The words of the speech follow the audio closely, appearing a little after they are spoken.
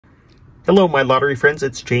Hello, my lottery friends.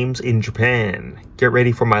 It's James in Japan. Get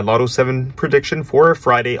ready for my Lotto 7 prediction for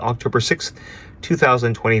Friday, October 6th,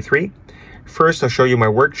 2023. First, I'll show you my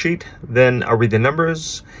worksheet, then I'll read the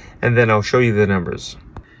numbers, and then I'll show you the numbers.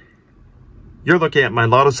 You're looking at my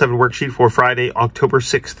Lotto 7 worksheet for Friday, October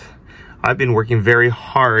 6th. I've been working very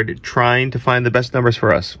hard trying to find the best numbers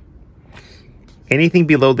for us. Anything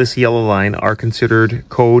below this yellow line are considered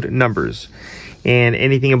code numbers, and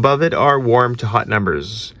anything above it are warm to hot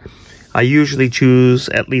numbers. I usually choose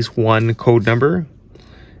at least one code number.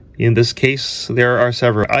 In this case, there are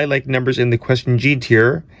several. I like numbers in the question G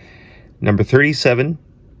tier, number 37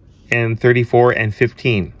 and 34 and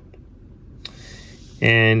 15,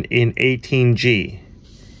 and in 18G,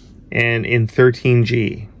 and in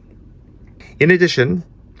 13G. In addition,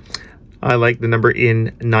 I like the number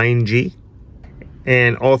in 9G,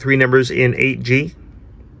 and all three numbers in 8G,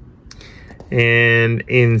 and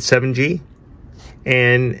in 7G,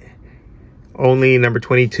 and only number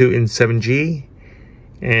 22 in 7G,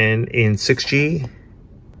 and in 6G,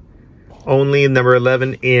 only number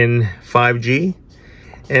 11 in 5G,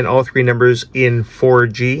 and all three numbers in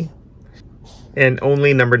 4G, and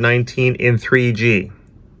only number 19 in 3G.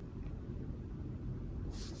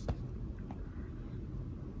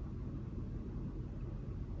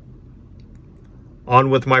 On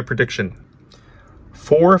with my prediction.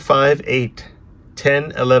 4, 5, 8,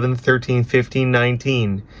 10, 11, 13, 15,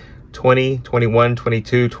 19, 20, 21,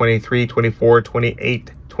 22, 23, 24,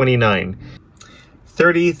 28, 29,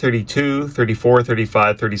 30, 32, 34,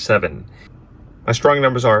 35, 37. My strong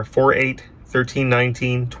numbers are 4, 8, 13,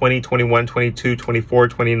 19, 20, 21, 22, 24,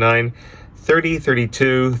 29, 30,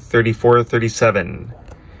 32, 34, 37.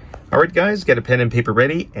 All right, guys, get a pen and paper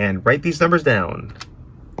ready and write these numbers down.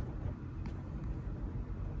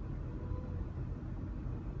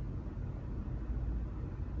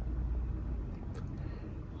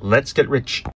 Let's get rich.